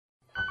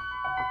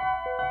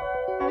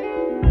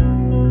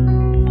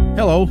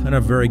Hello, and a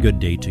very good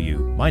day to you.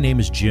 My name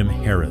is Jim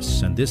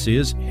Harris, and this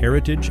is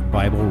Heritage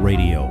Bible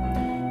Radio.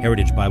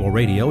 Heritage Bible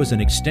Radio is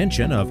an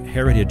extension of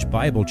Heritage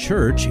Bible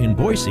Church in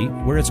Boise,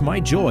 where it's my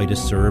joy to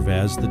serve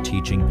as the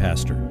teaching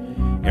pastor.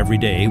 Every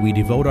day, we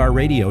devote our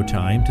radio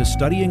time to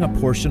studying a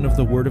portion of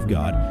the Word of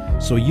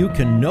God so you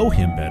can know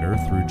Him better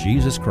through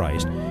Jesus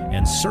Christ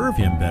and serve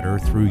Him better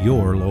through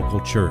your local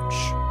church.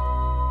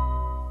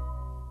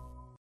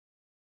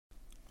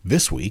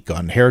 This week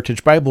on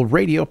Heritage Bible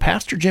Radio,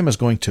 Pastor Jim is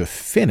going to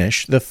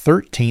finish the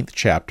 13th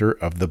chapter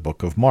of the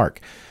book of Mark,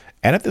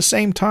 and at the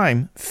same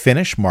time,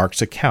 finish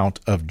Mark's account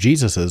of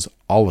Jesus'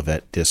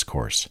 Olivet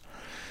Discourse.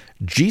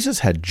 Jesus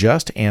had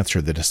just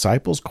answered the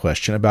disciples'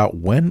 question about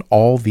when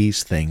all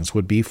these things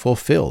would be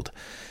fulfilled.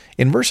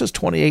 In verses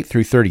 28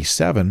 through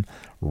 37,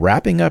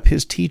 wrapping up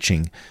his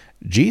teaching,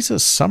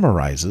 Jesus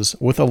summarizes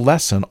with a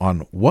lesson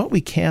on what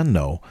we can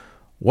know,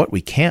 what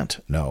we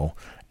can't know,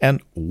 and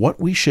what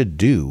we should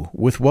do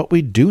with what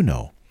we do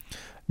know.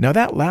 Now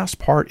that last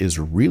part is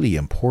really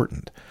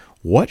important.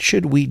 What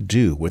should we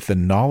do with the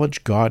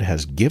knowledge God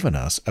has given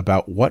us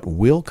about what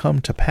will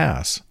come to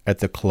pass at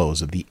the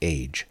close of the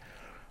age?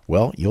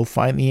 Well, you'll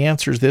find the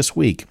answers this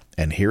week,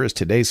 and here is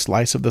today's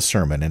slice of the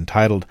sermon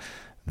entitled,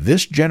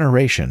 "This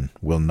Generation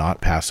Will Not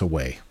Pass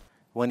Away."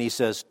 When he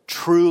says,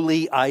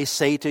 "Truly I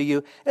say to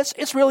you,"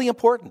 it's really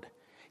important.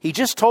 He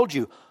just told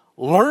you,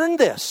 learn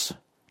this,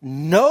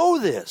 know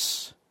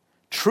this.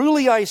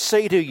 Truly I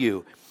say to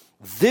you,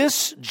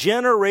 this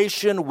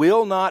generation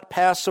will not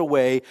pass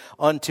away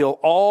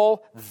until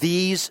all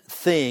these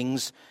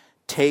things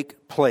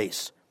take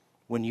place.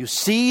 When you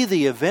see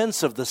the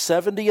events of the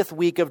 70th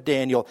week of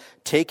Daniel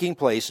taking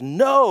place,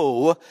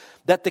 know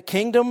that the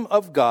kingdom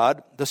of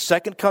God, the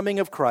second coming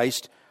of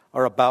Christ,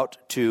 are about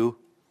to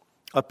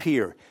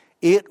appear.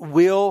 It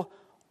will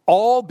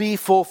all be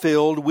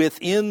fulfilled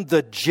within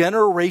the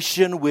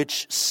generation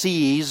which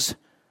sees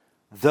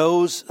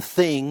those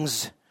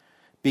things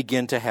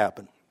begin to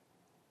happen.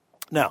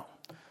 Now,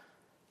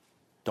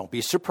 don't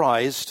be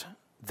surprised.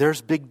 There's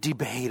big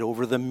debate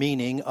over the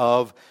meaning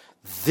of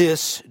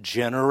this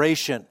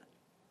generation.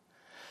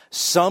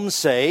 Some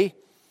say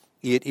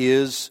it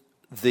is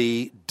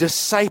the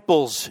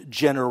disciples'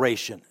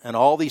 generation, and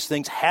all these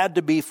things had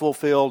to be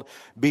fulfilled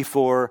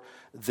before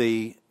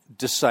the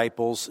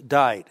disciples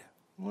died.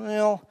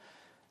 Well,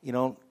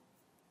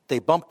 they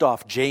bumped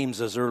off James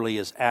as early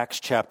as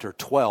Acts chapter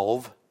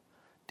 12.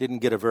 Didn't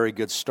get a very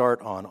good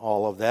start on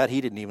all of that.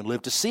 He didn't even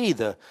live to see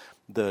the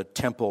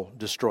temple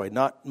destroyed.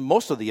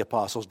 Most of the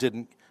apostles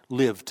didn't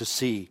live to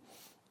see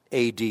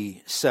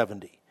AD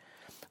 70.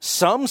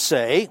 Some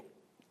say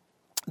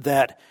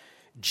that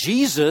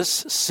Jesus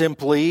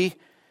simply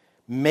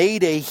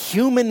made a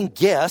human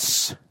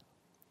guess.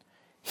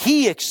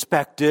 He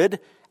expected,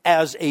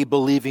 as a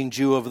believing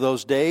Jew of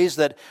those days,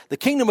 that the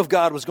kingdom of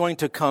God was going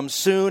to come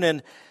soon,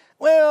 and,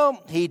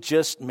 well, he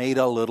just made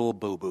a little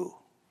boo-boo.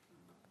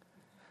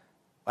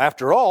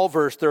 After all,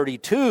 verse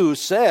 32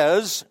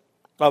 says,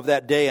 "Of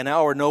that day and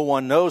hour no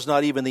one knows,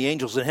 not even the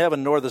angels in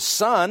heaven, nor the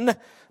Son,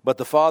 but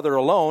the Father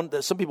alone."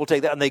 Some people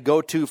take that and they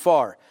go too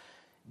far.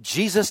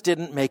 Jesus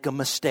didn't make a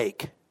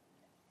mistake.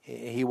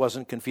 He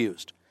wasn't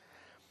confused.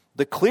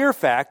 The clear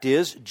fact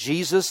is,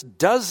 Jesus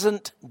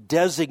doesn't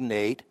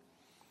designate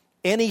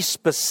any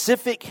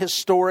specific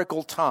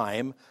historical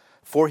time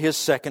for his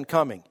second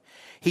coming.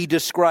 He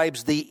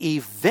describes the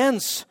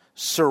events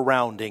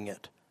surrounding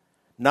it,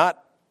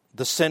 not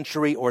the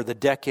century or the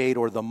decade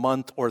or the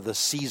month or the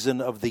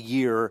season of the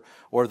year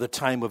or the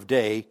time of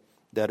day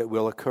that it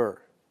will occur.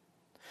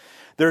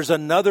 There's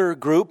another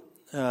group,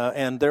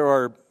 and there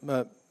are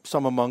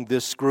some among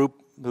this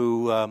group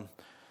who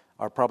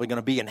are probably going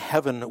to be in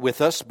heaven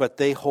with us, but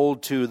they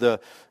hold to the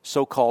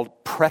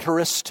so-called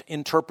preterist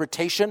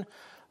interpretation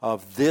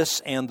of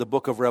this and the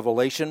book of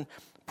Revelation.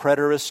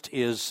 Preterist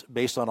is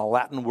based on a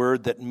Latin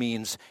word that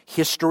means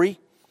history.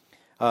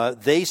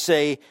 They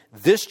say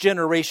this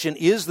generation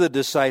is the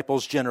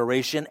disciples'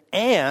 generation,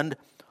 and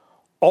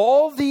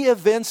all the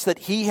events that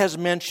he has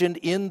mentioned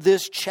in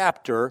this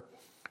chapter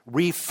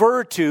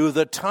refer to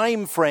the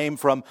time frame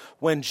from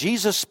when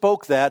Jesus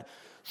spoke that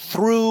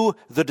through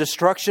the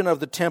destruction of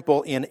the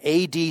temple in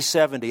AD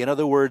 70. In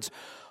other words,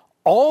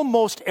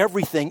 almost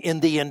everything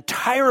in the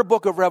entire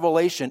book of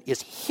Revelation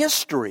is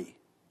history,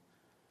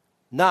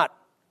 not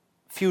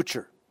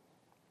future.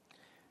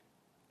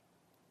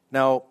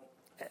 Now,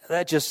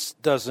 that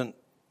just doesn't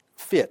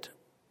fit.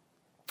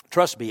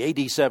 Trust me,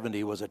 AD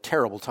 70 was a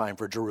terrible time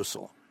for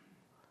Jerusalem.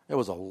 It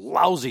was a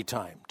lousy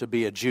time to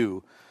be a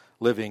Jew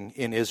living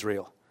in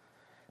Israel.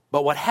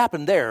 But what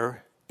happened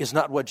there is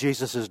not what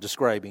Jesus is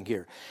describing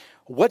here.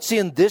 What's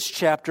in this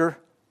chapter,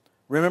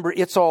 remember,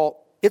 it's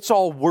all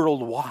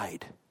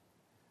worldwide.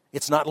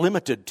 It's not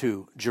limited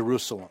to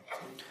Jerusalem.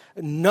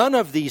 None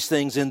of these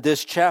things in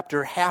this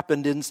chapter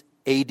happened in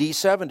AD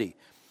 70.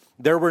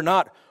 There were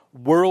not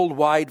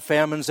worldwide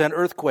famines and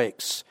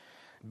earthquakes.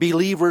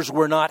 Believers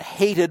were not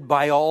hated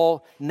by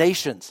all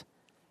nations.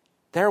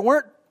 There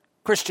weren't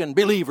Christian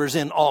believers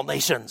in all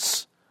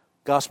nations.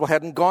 Gospel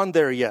hadn't gone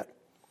there yet.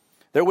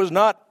 There was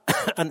not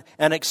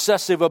an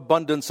excessive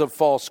abundance of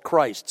false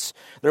Christs.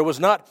 There was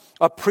not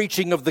a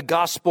preaching of the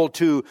gospel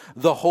to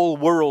the whole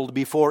world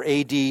before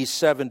AD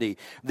 70.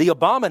 The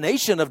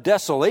abomination of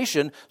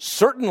desolation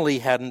certainly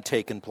hadn't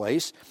taken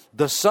place.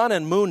 The sun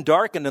and moon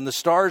darkened and the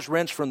stars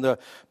wrenched from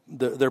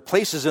their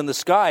places in the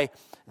sky.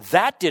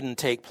 That didn't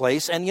take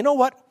place. And you know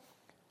what?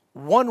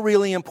 One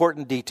really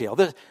important detail.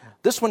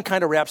 This one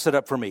kind of wraps it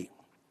up for me.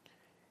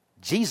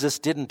 Jesus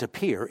didn't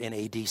appear in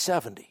AD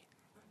 70.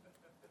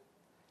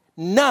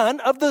 None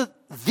of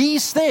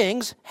these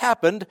things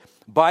happened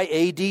by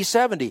AD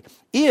 70.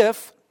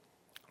 If,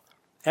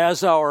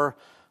 as our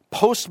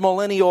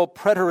postmillennial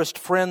preterist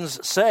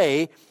friends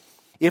say,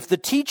 if the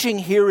teaching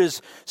here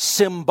is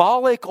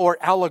symbolic or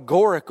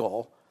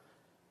allegorical,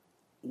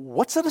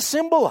 what's it a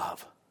symbol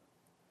of?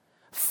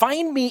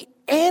 Find me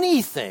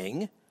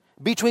anything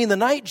between the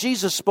night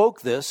Jesus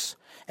spoke this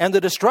and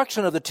the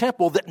destruction of the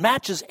temple that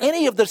matches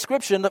any of the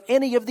description of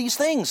any of these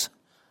things.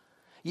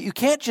 You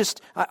can't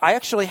just... I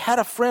actually had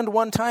a friend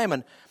one time,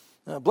 and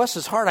bless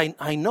his heart,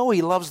 I know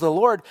he loves the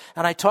Lord,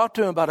 and I talked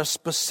to him about a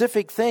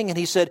specific thing, and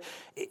he said,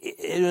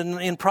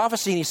 in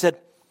prophecy, and he said,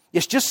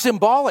 it's just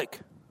symbolic.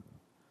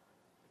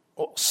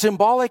 Well,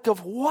 symbolic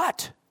of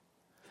what?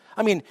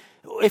 I mean,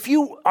 if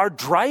you are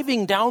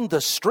driving down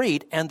the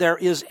street and there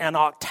is an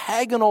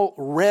octagonal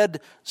red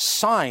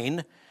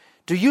sign,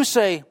 do you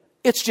say,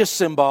 it's just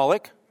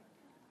symbolic?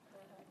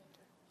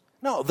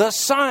 No, the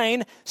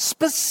sign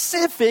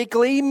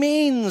specifically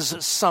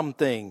means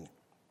something.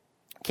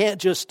 Can't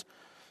just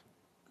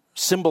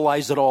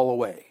symbolize it all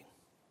away.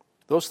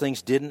 Those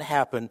things didn't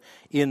happen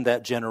in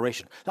that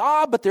generation.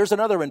 But there's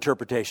another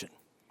interpretation.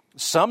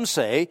 Some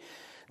say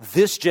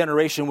this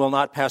generation will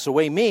not pass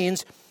away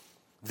means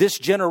this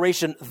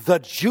generation, the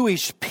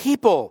Jewish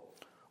people,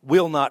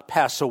 will not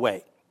pass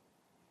away.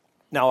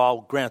 Now,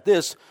 I'll grant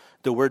this.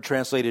 The word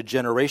translated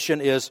generation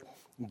is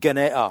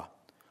genea,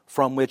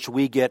 from which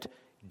we get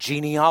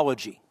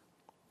genealogy.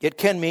 It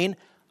can mean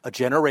a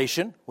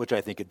generation, which I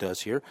think it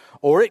does here,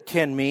 or it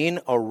can mean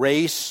a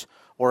race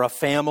or a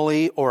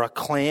family or a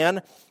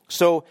clan.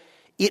 So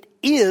it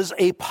is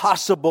a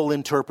possible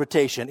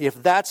interpretation.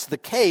 If that's the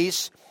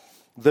case,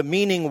 the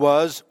meaning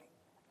was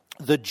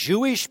the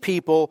Jewish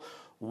people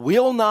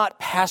will not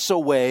pass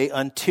away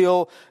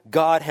until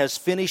God has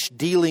finished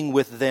dealing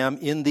with them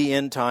in the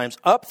end times,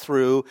 up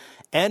through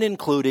and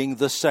including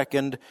the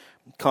second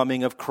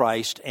coming of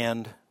Christ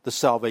and the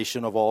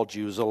salvation of all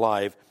Jews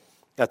alive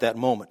at that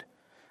moment.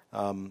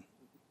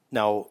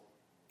 Now,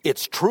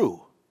 it's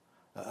true.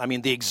 I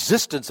mean, the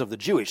existence of the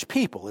Jewish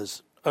people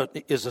is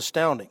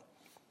astounding.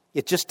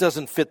 It just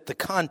doesn't fit the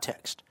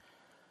context.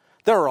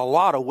 There are a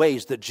lot of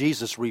ways that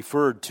Jesus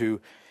referred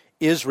to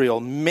Israel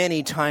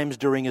many times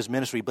during his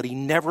ministry, but he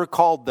never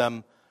called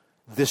them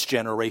this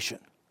generation.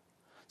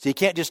 So you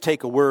can't just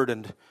take a word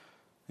and,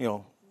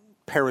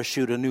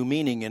 parachute a new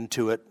meaning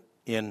into it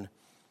in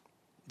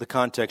the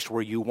context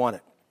where you want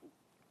it.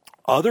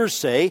 Others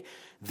say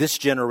this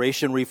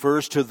generation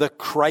refers to the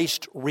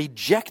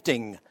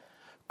Christ-rejecting,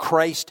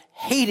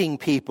 Christ-hating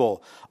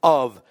people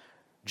of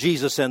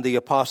Jesus and the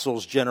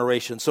apostles'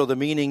 generation. So the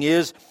meaning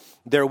is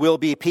there will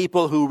be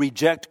people who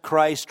reject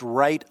Christ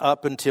right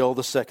up until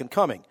the second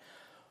coming.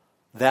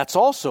 That's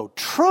also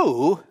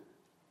true.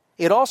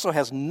 It also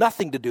has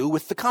nothing to do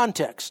with the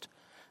context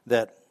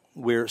that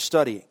we're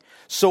studying.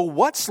 So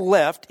what's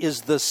left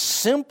is the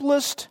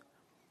simplest,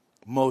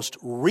 most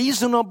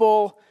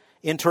reasonable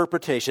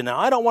interpretation. Now,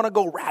 I don't want to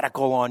go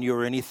radical on you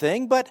or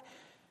anything, but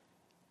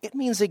it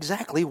means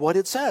exactly what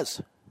it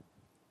says.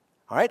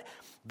 All right?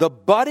 The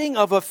budding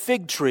of a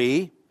fig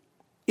tree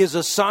is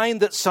a sign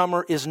that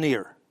summer is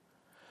near.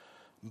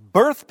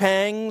 Birth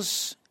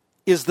pangs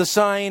is the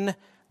sign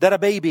that a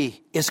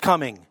baby is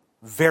coming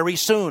very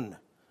soon.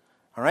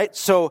 All right?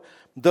 So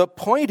the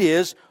point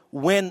is,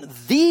 when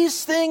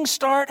these things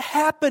start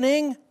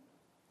happening,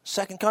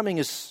 second coming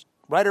is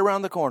right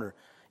around the corner.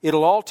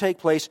 It'll all take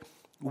place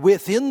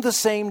within the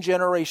same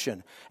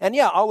generation. And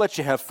yeah, I'll let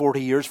you have 40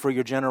 years for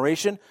your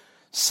generation.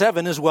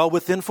 7 is well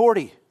within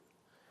 40.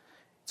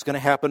 It's going to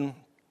happen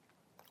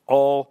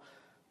all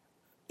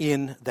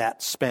in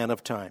that span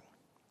of time.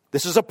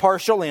 This is a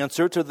partial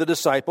answer to the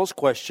disciples'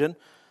 question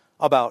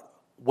about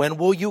when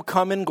will you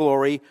come in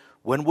glory?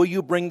 When will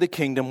you bring the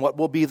kingdom? What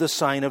will be the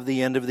sign of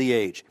the end of the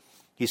age?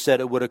 He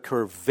said it would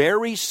occur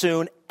very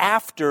soon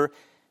after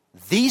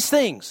these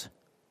things,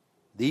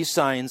 these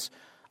signs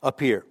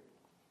appear.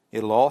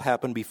 It'll all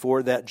happen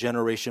before that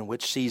generation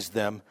which sees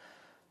them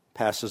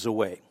passes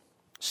away.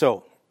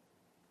 So,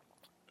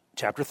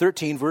 chapter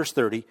 13, verse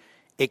 30,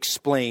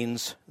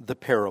 explains the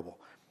parable.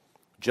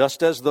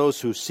 Just as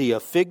those who see a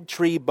fig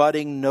tree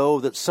budding know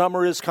that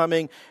summer is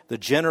coming, the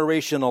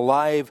generation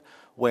alive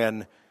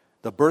when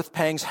the birth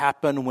pangs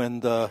happen,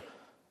 when the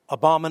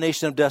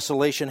abomination of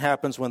desolation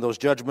happens, when those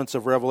judgments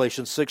of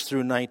Revelation 6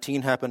 through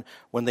 19 happen,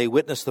 when they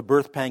witness the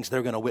birth pangs,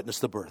 they're going to witness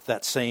the birth,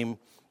 that same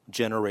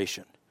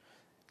generation.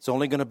 It's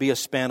only going to be a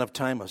span of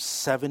time of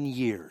 7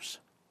 years.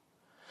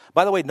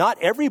 By the way, not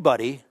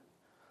everybody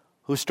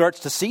who starts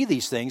to see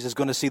these things is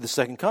going to see the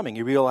second coming.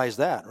 You realize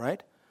that,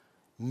 right?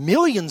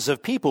 millions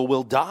of people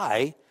will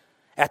die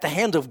at the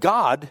hand of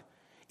God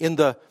in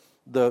the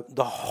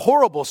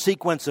horrible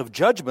sequence of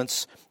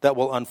judgments that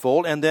will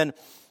unfold, and then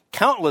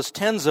countless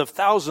tens of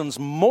thousands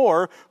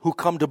more who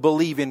come to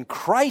believe in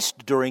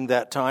Christ during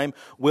that time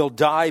will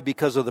die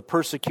because of the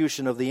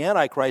persecution of the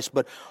Antichrist.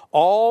 But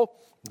all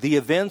the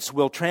events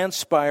will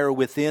transpire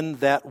within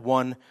that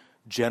one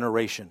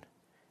generation.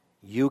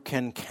 You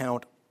can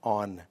count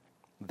on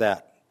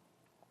that.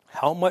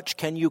 How much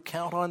can you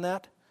count on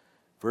that?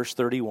 Verse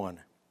 31.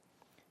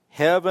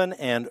 Heaven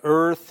and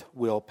earth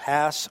will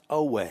pass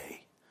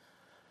away,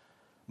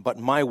 but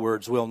my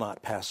words will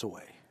not pass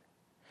away.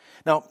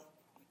 Now,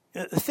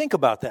 think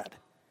about that.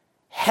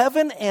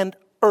 Heaven and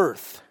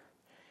earth.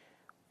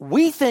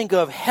 We think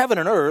of heaven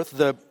and earth,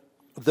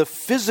 the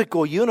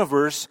physical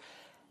universe.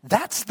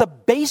 That's the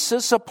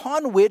basis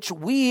upon which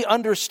we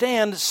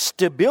understand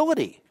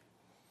stability.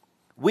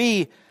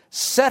 We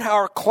set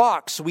our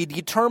clocks, we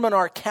determine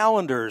our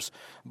calendars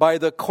by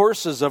the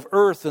courses of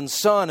earth and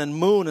sun and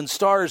moon and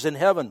stars in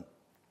heaven.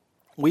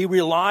 We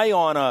rely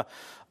on a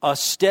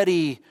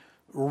steady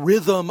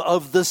rhythm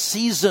of the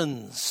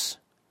seasons.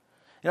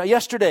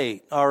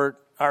 Yesterday, our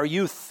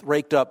youth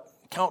raked up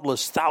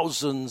countless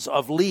thousands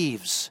of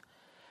leaves,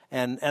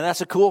 and that's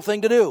a cool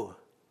thing to do.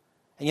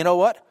 And you know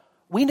what?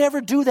 We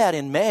never do that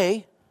in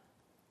May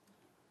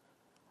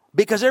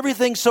because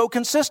everything's so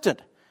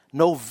consistent.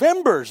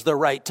 November's the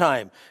right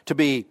time to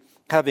be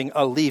having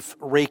a leaf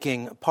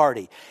raking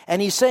party.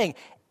 And he's saying,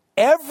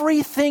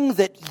 everything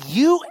that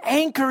you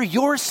anchor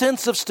your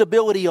sense of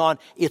stability on,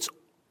 it's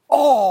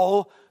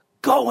all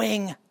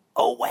going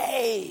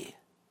away.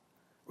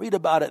 Read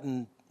about it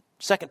in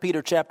 2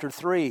 Peter chapter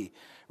 3.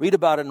 Read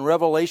about it in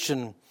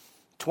Revelation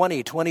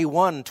 20,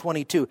 21,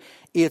 22.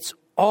 It's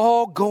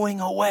all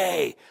going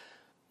away.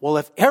 Well,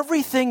 if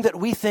everything that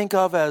we think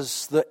of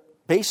as the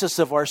basis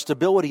of our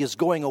stability is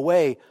going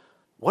away,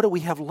 what do we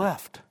have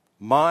left?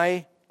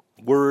 My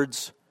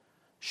words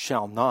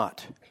shall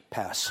not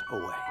pass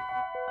away.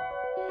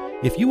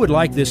 If you would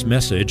like this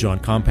message on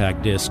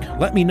compact disc,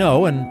 let me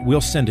know and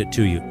we'll send it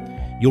to you.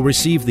 You'll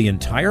receive the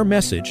entire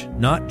message,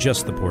 not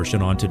just the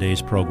portion on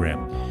today's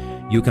program.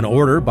 You can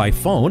order by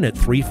phone at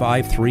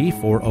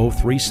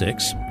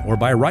 353-4036 or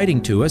by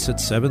writing to us at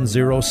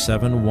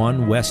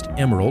 7071 West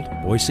Emerald,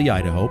 Boise,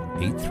 Idaho,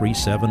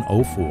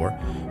 83704,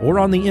 or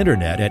on the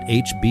internet at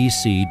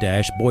hbc-boise.org.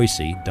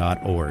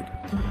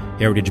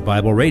 Heritage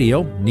Bible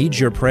Radio needs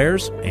your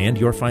prayers and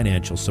your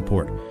financial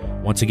support.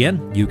 Once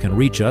again, you can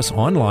reach us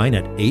online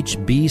at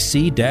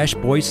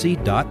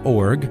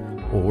hbc-boise.org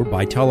or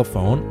by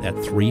telephone at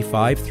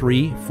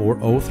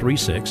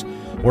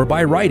 353-4036, or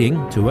by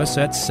writing to us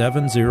at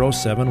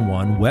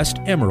 7071 West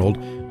Emerald,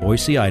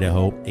 Boise,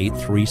 Idaho,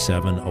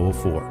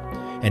 83704.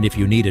 And if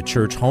you need a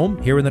church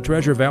home here in the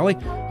Treasure Valley,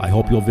 I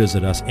hope you'll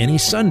visit us any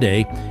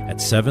Sunday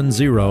at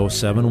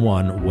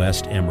 7071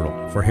 West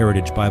Emerald. For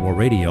Heritage Bible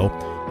Radio,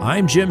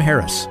 I'm Jim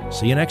Harris.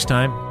 See you next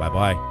time.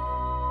 Bye-bye.